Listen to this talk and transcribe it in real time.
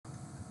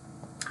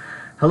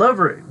Hello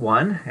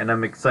everyone, and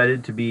I'm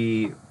excited to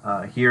be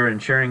here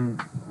and sharing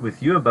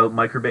with you about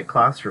Microbit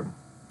Classroom.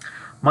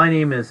 My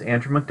name is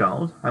Andrew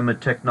McDonald. I'm a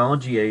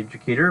technology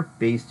educator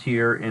based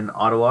here in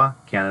Ottawa,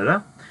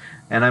 Canada,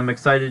 and I'm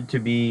excited to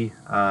be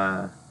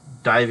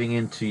diving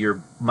into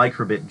your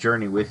Microbit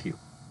journey with you.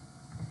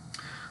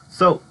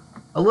 So,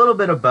 a little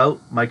bit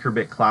about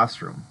Microbit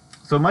Classroom.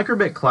 So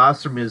Microbit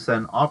Classroom is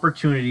an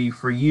opportunity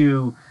for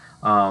you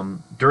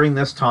during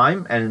this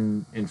time,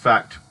 and in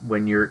fact,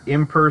 when you're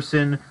in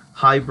person,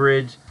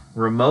 hybrid,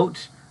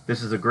 remote,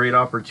 this is a great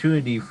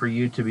opportunity for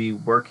you to be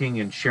working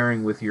and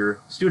sharing with your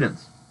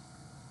students.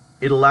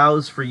 It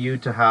allows for you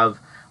to have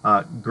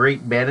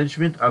great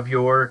management of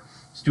your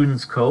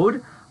students'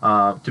 code,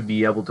 to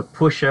be able to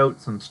push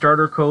out some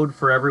starter code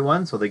for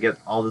everyone so they get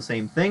all the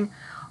same thing.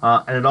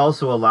 And it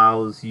also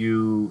allows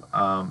you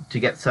to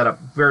get set up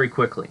very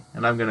quickly.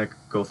 And I'm going to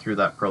go through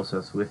that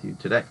process with you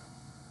today.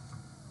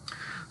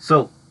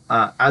 So,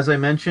 as I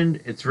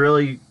mentioned, it's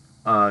really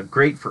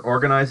great for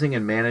organizing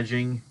and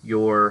managing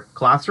your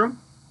classroom.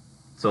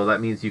 So that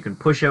means you can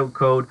push out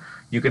code,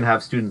 you can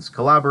have students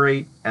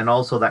collaborate, and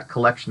also that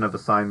collection of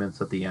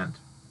assignments at the end.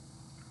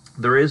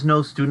 There is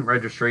no student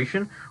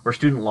registration or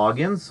student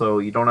login, so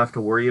you don't have to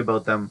worry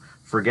about them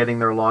forgetting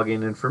their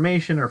login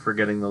information or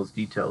forgetting those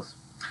details.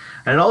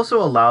 And it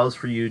also allows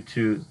for you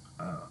to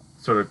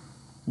sort of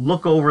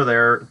look over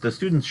the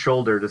student's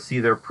shoulder to see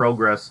their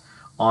progress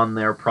on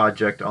their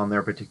project, on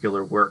their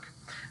particular work,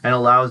 and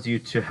allows you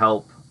to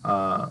help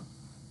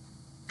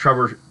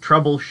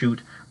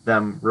troubleshoot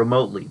them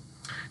remotely.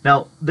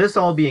 Now, this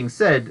all being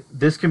said,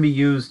 this can be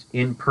used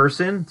in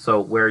person, so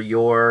where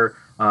you're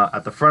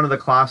at the front of the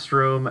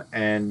classroom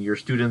and your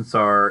students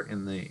are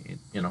in the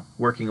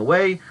working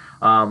away,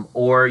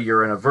 or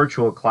you're in a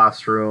virtual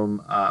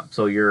classroom,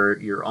 so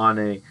you're on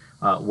a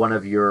one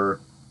of your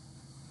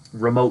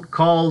remote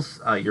calls,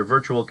 your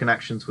virtual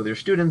connections with your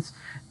students,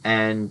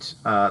 and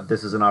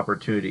this is an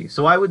opportunity.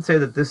 So I would say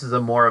that this is a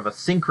more of a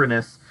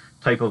synchronous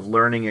type of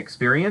learning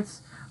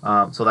experience.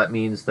 So that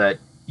means that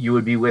you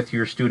would be with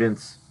your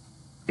students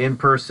in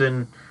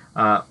person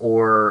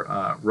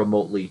or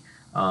remotely,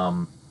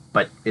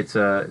 but it's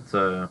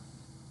a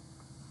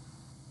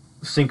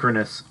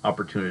synchronous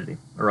opportunity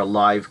or a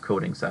live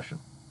coding session.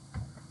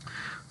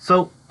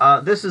 So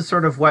this is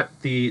sort of what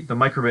the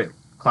Microbit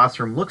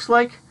Classroom looks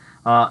like,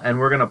 and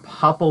we're going to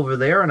pop over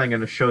there and I'm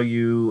going to show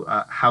you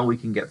how we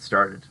can get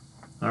started.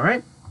 All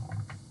right.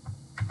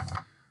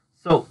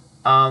 So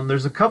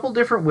there's a couple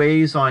different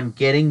ways on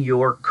getting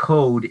your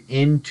code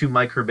into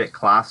Microbit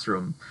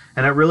Classroom,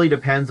 and it really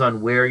depends on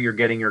where you're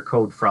getting your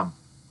code from.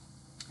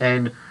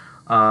 And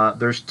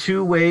there's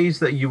two ways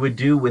that you would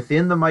do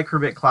within the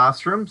Microbit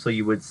Classroom. So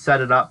you would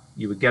set it up,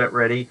 you would get it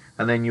ready,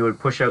 and then you would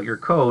push out your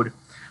code.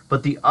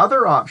 But the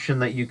other option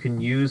that you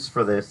can use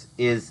for this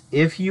is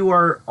if you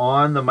are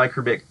on the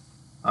Microbit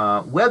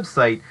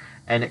website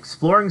and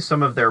exploring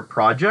some of their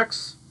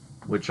projects,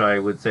 which I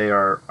would say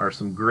are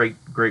some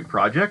great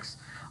projects.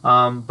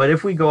 But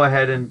if we go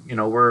ahead and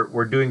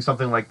we're doing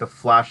something like the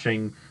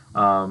flashing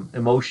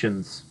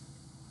emotions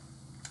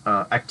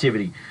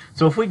activity.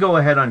 So if we go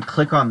ahead and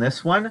click on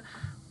this one,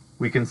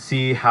 we can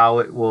see how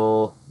it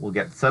will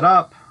get set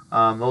up,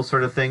 those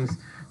sort of things.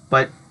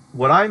 But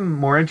what I'm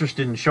more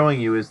interested in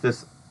showing you is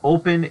this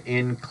open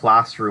in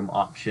classroom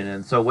option.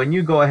 And so when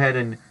you go ahead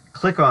and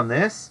click on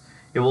this,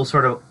 it will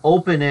sort of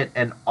open it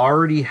and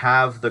already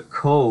have the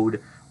code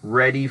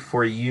ready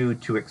for you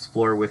to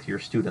explore with your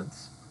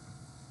students.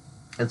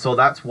 And so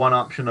that's one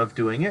option of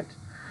doing it.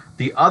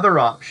 The other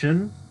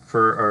option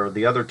or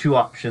the other two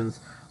options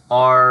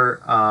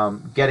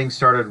are getting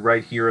started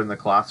right here in the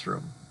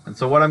classroom. And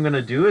so what I'm going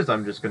to do is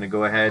I'm just going to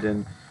go ahead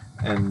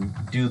and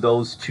do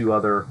those two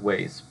other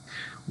ways.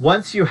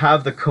 Once you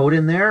have the code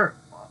in there,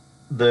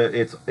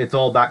 it's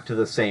all back to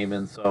the same.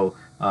 And so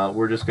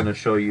we're just going to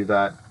show you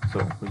that.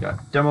 So we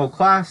got demo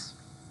class.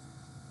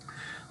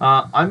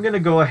 I'm going to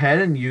go ahead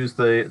and use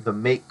the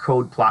Make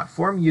Code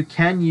platform. You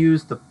can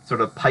use the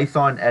sort of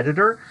Python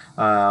editor,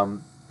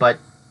 but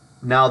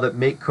now that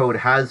Make Code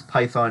has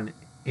Python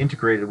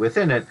integrated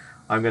within it,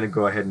 I'm going to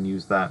go ahead and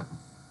use that.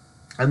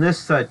 And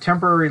this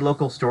temporary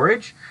local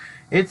storage,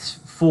 it's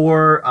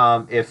for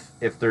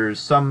if there's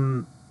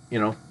some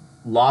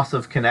loss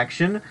of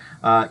connection,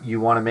 you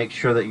want to make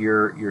sure that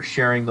you're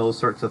sharing those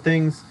sorts of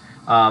things.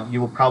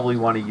 You will probably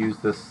want to use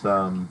this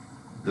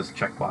this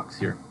checkbox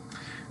here.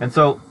 And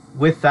so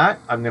with that,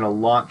 I'm going to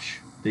launch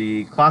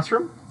the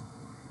classroom.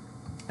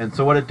 And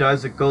so what it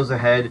does, it goes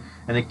ahead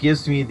and it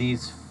gives me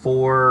these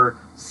 4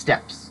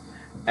 steps.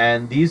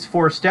 And these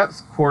 4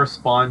 steps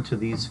correspond to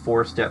these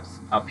 4 steps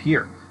up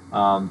here.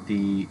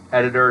 The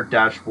editor,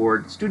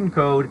 dashboard, student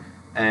code,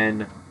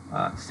 and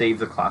save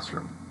the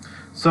classroom.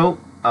 So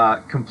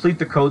complete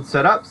the code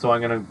setup. So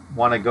I'm going to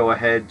want to go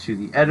ahead to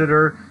the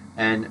editor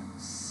and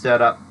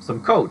set up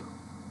some code.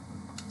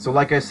 So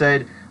like I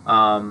said,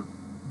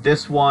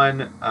 this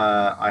one,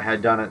 I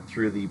had done it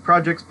through the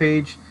projects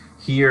page.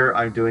 Here,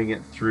 I'm doing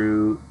it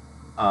through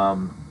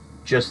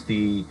just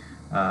a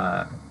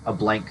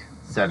blank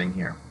setting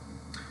here.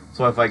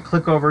 So if I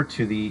click over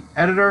to the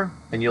editor,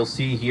 and you'll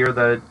see here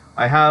that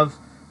I have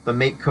the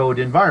MakeCode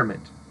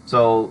environment.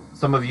 So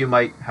some of you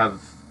might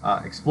have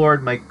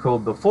explored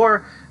MakeCode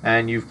before,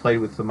 and you've played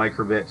with the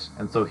Microbit,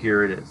 and so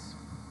here it is.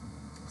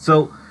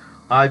 So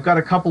I've got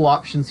a couple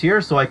options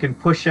here, so I can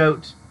push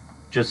out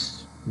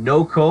just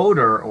no code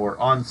or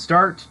on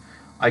start.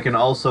 I can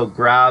also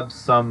grab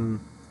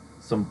some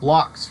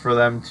blocks for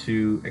them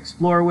to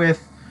explore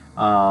with,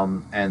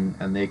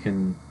 and they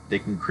can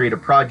create a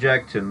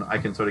project, and I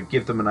can sort of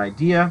give them an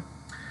idea.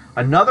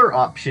 Another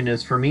option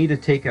is for me to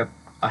take a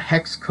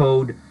hex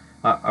code,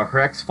 a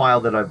hex file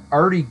that I've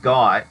already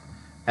got,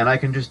 and I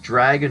can just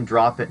drag and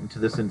drop it into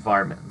this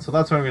environment. So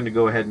that's what I'm going to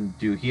go ahead and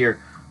do here.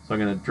 So I'm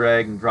going to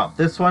drag and drop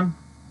this one.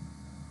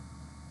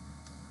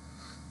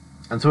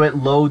 And so it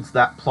loads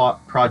that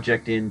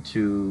project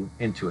into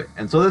it.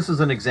 And so this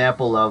is an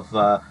example of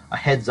a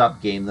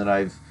heads-up game that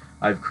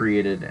I've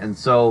created. And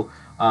so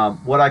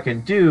what I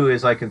can do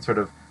is I can sort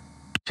of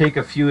take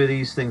a few of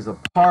these things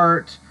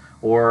apart,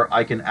 or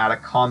I can add a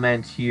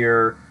comment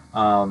here,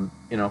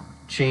 you know,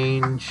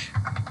 change.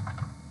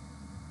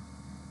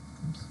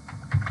 Oops.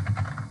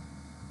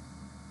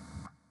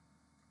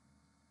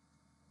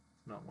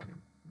 Not wanting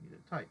me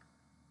to type.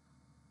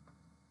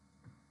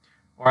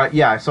 All right,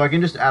 yeah, so I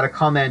can just add a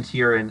comment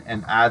here and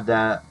add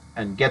that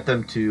and get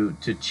them to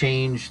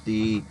change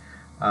the,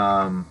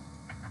 there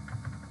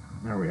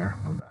we are,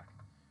 I'm back.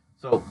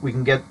 So we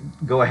can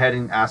go ahead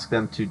and ask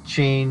them to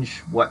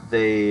change what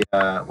they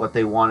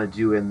want to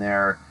do in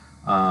their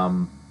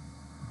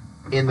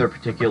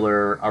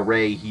particular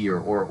array here,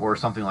 or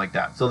something like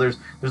that. So there's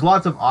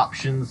lots of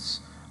options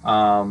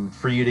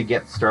for you to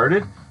get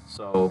started.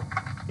 So,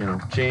 you know,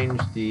 change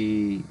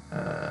the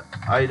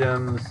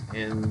items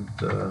in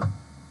the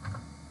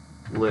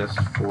list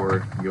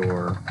for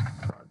your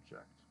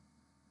project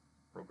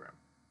program,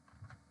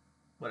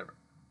 whatever.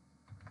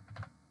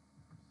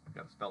 You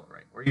gotta spell it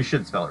right, or you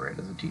should spell it right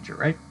as a teacher,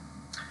 right?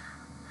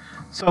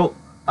 So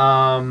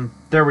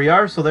there we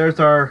are. So there's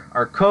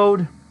our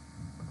code,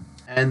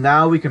 and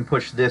now we can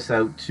push this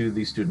out to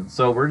the students.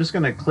 So we're just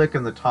going to click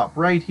in the top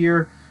right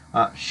here,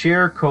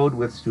 share code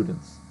with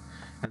students.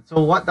 And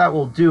so what that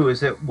will do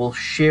is it will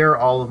share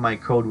all of my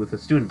code with the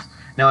students.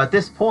 Now at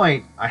this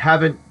point, I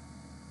haven't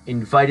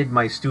invited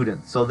my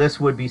students. So this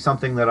would be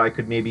something that I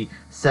could maybe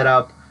set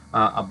up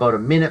about a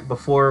minute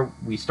before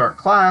we start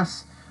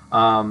class,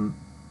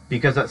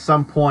 because at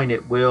some point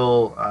it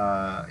will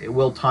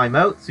time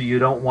out. So you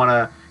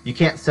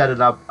can't set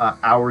it up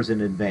hours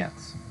in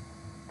advance.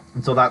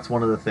 And so that's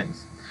one of the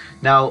things.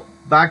 Now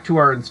back to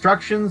our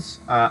instructions.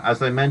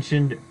 As I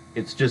mentioned,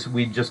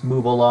 we just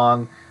move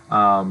along,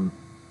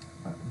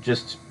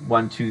 just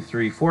 1, 2,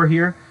 3, 4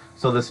 here.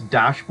 So this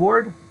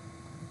dashboard.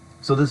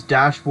 So this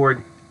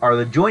dashboard are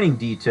the joining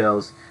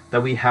details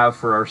that we have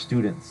for our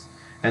students.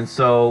 And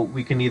so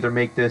we can either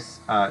make this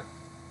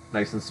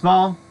nice and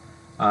small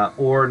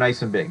or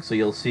nice and big. So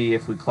you'll see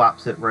if we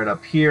collapse it right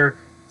up here,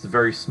 it's a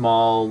very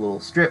small little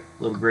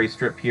gray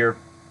strip here.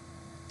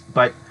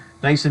 But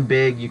nice and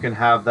big, you can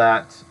have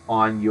that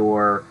on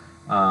your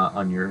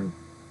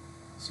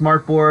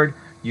smartboard.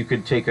 You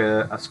could take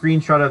a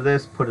screenshot of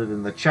this, put it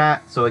in the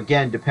chat. So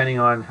again, depending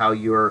on how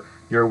you're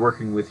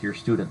working with your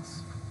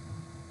students.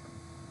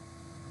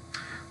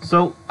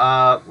 So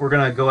we're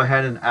going to go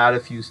ahead and add a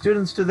few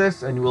students to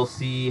this, and we'll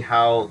see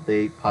how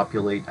they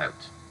populate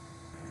out.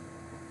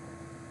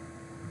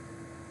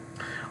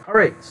 All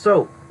right,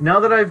 so now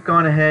that I've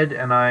gone ahead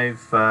and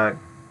I've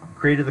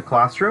created the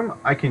classroom,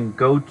 I can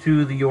go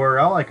to the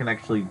URL. I can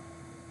actually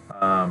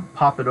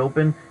pop it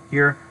open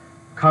here,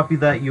 copy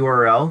that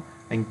URL,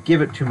 and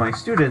give it to my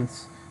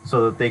students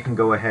so that they can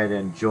go ahead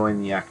and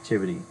join the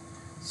activity.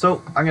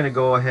 So I'm going to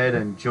go ahead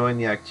and join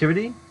the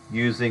activity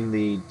using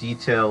the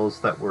details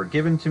that were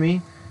given to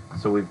me.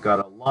 So we've got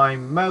a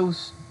lime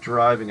mouse,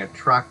 driving a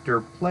tractor,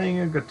 playing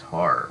a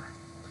guitar.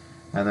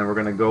 And then we're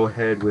going to go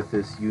ahead with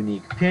this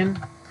unique pin.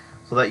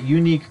 So that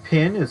unique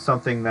pin is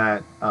something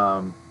that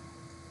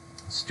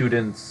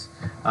students,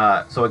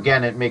 so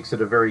again, it makes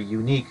it a very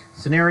unique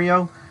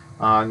scenario.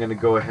 I'm going to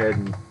go ahead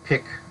and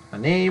pick a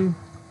name.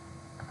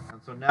 And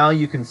so now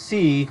you can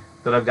see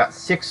that I've got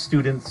 6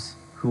 students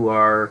who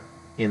are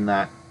in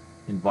that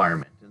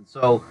environment. And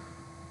so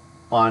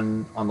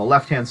on the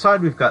left-hand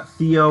side, we've got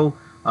Theo.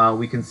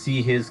 We can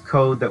see his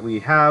code that we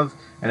have.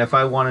 And if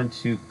I wanted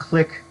to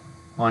click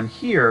on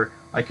here,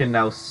 I can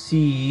now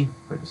see,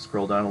 if I just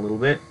scroll down a little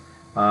bit,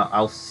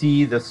 I'll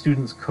see the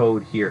student's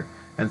code here.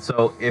 And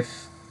so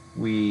if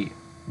we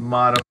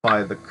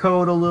modify the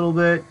code a little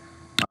bit,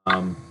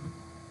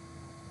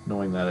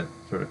 knowing that it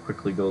sort of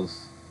quickly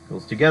goes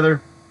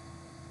together,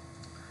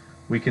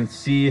 we can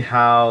see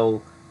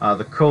how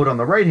the code on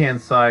the right-hand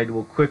side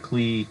will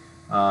quickly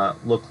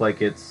look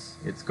like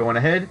it's going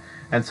ahead.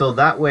 And so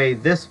that way,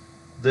 this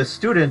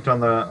student on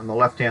the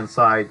left-hand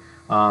side,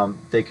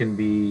 they can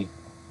be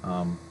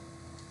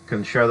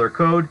can share their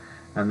code,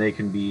 and they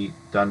can be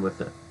done with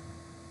it.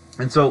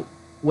 And so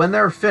when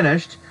they're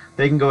finished,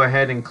 they can go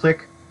ahead and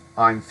click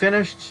I'm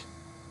finished,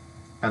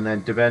 and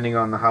then depending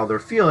on how they're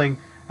feeling,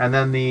 And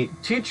then the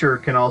teacher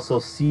can also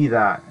see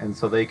that, and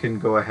so they can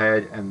go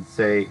ahead and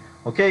say,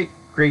 okay,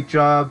 great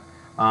job,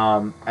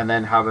 and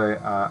then have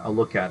a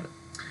look at it.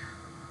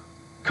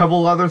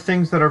 Couple other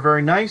things that are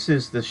very nice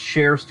is the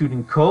share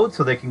student code,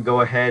 so they can go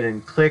ahead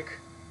and click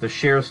the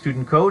share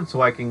student code, so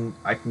I can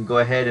go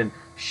ahead and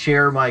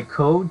share my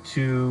code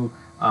to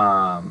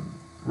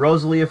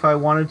Rosalie if I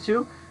wanted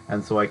to,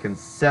 and so I can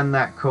send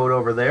that code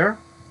over there.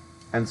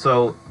 And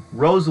so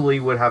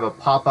Rosalie would have a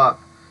pop-up.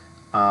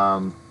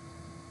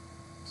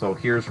 So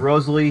here's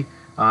Rosalie.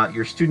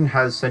 Your student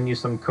has sent you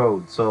some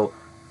code. So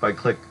if I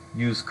click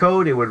use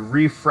code, it would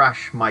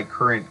refresh my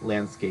current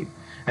landscape.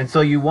 And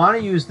so you want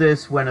to use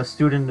this when a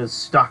student is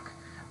stuck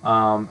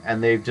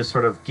and they've just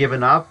sort of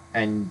given up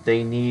and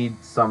they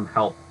need some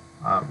help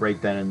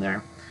right then and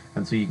there.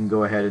 And so you can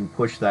go ahead and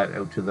push that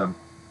out to them.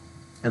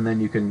 And then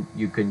you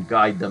can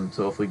guide them.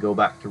 So if we go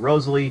back to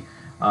Rosalie,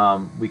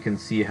 we can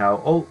see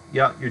how, oh,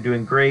 yeah, you're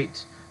doing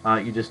great.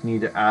 You just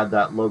need to add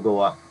that logo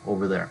up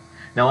over there.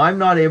 Now, I'm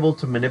not able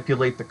to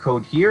manipulate the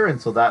code here,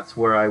 and so that's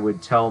where I would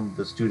tell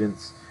the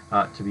students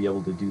to be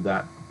able to do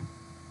that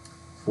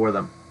for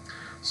them.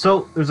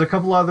 So there's a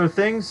couple other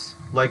things,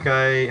 like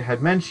I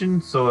had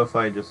mentioned. So if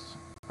I just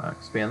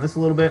expand this a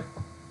little bit,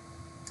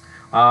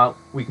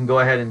 we can go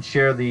ahead and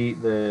share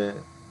the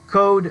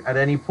code at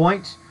any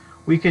point.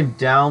 We can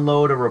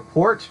download a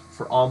report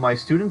for all my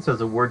students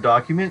as a Word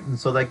document, and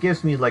so that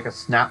gives me like a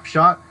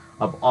snapshot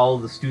of all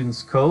of the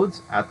students'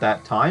 codes at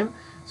that time.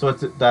 So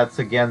that's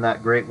again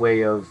that great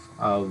way of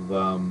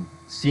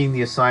seeing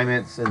the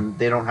assignments, and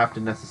they don't have to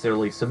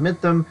necessarily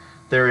submit them.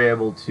 They're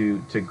able to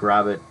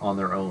grab it on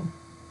their own.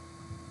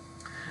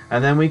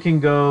 And then we can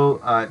go,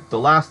 the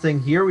last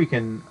thing here, we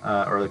can,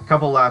 or a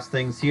couple last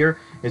things here,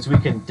 is we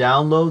can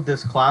download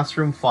this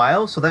classroom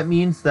file. So that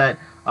means that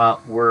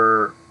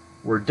we're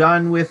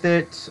done with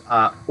it,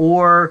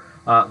 or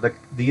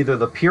either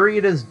the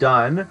period is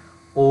done,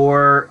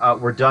 or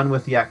we're done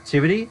with the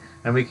activity,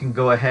 and we can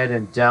go ahead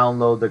and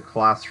download the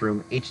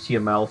classroom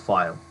HTML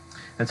file.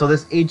 And so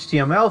this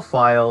HTML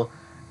file,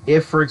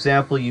 if, for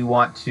example, you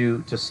want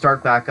to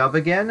start back up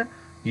again,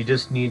 you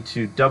just need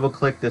to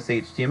double-click this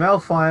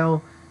HTML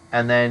file,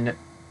 and then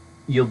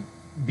you'll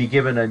be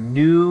given a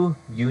new,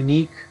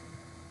 unique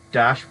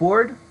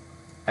dashboard,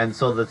 and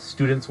so the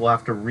students will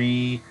have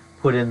to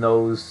put in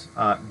those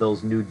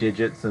new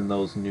digits and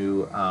those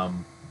new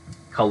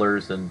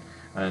colors and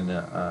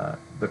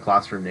the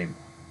classroom name.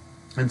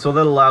 And so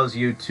that allows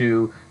you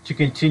to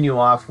continue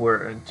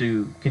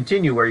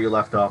where you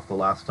left off the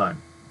last time.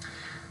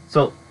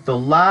 So the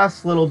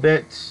last little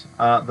bit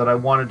that I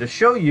wanted to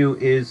show you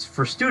is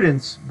for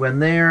students when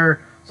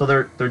they're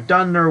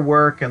done their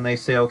work and they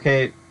say,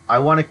 okay, I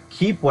want to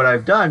keep what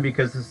I've done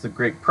because this is a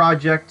great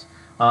project.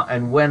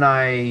 And when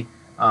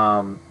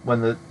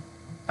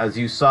as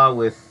you saw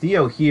with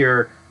Theo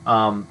here,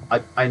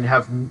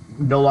 I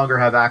no longer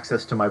have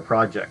access to my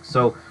project.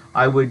 So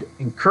I would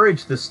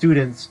encourage the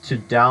students to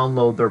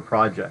download their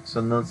projects.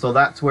 And so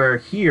that's where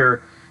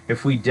here,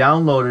 if we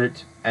download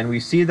it and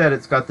we see that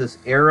it's got this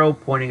arrow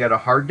pointing at a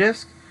hard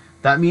disk,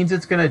 that means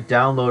it's going to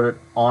download it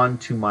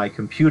onto my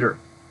computer.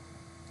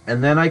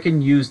 And then I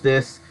can use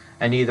this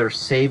and either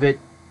save it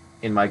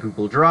in my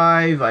Google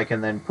Drive, I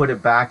can then put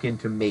it back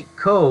into Make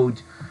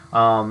Code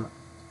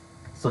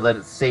so that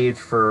it's saved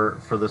for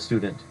the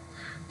student.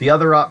 The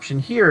other option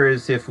here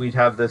is if we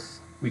have this,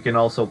 we can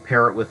also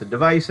pair it with a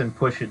device and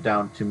push it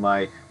down to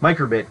my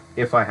Microbit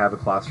if I have a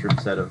classroom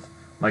set of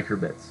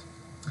Microbits.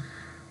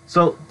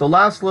 So the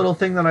last little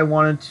thing that I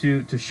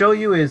wanted to show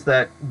you is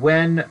that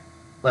when,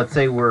 let's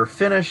say we're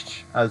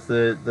finished as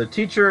the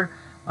teacher,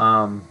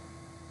 and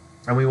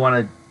we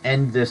want to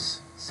end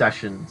this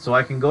session. So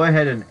I can go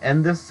ahead and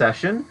end this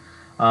session,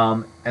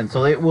 and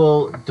so it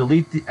will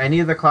delete any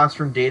of the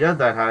classroom data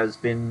that has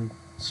been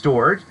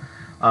stored,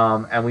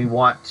 and we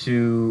want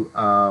to,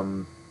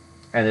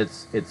 and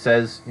it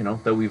says, you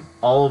know, that we've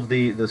all of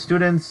the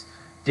students'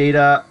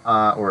 data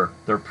or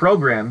their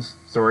programs,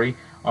 sorry,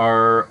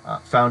 are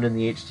found in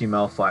the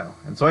HTML file.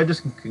 And so I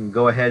just can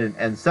go ahead and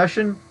end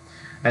session.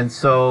 And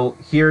so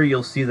here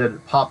you'll see that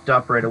it popped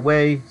up right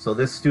away. So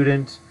this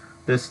student,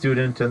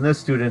 and this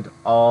student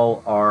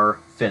all are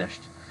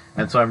finished.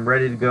 And so I'm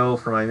ready to go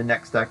for my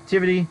next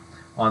activity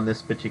on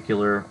this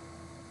particular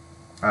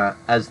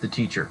as the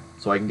teacher.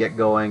 So I can get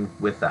going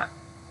with that.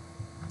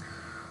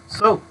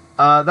 So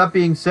that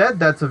being said,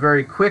 that's a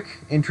very quick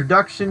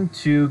introduction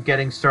to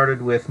getting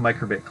started with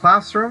Microbit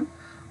Classroom.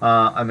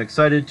 I'm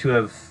excited to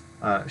have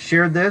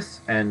shared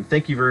this, and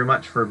thank you very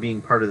much for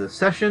being part of this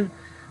session.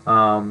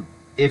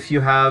 If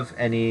you have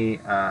any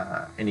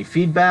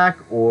feedback,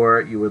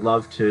 or you would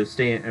love to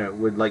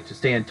like to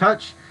stay in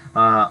touch,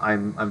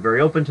 I'm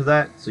very open to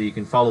that. So you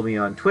can follow me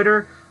on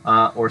Twitter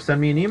or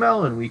send me an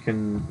email, and we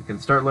can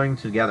start learning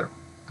together.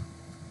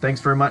 Thanks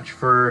very much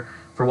for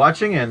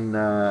watching,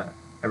 and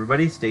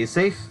everybody stay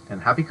safe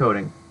and happy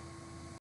coding.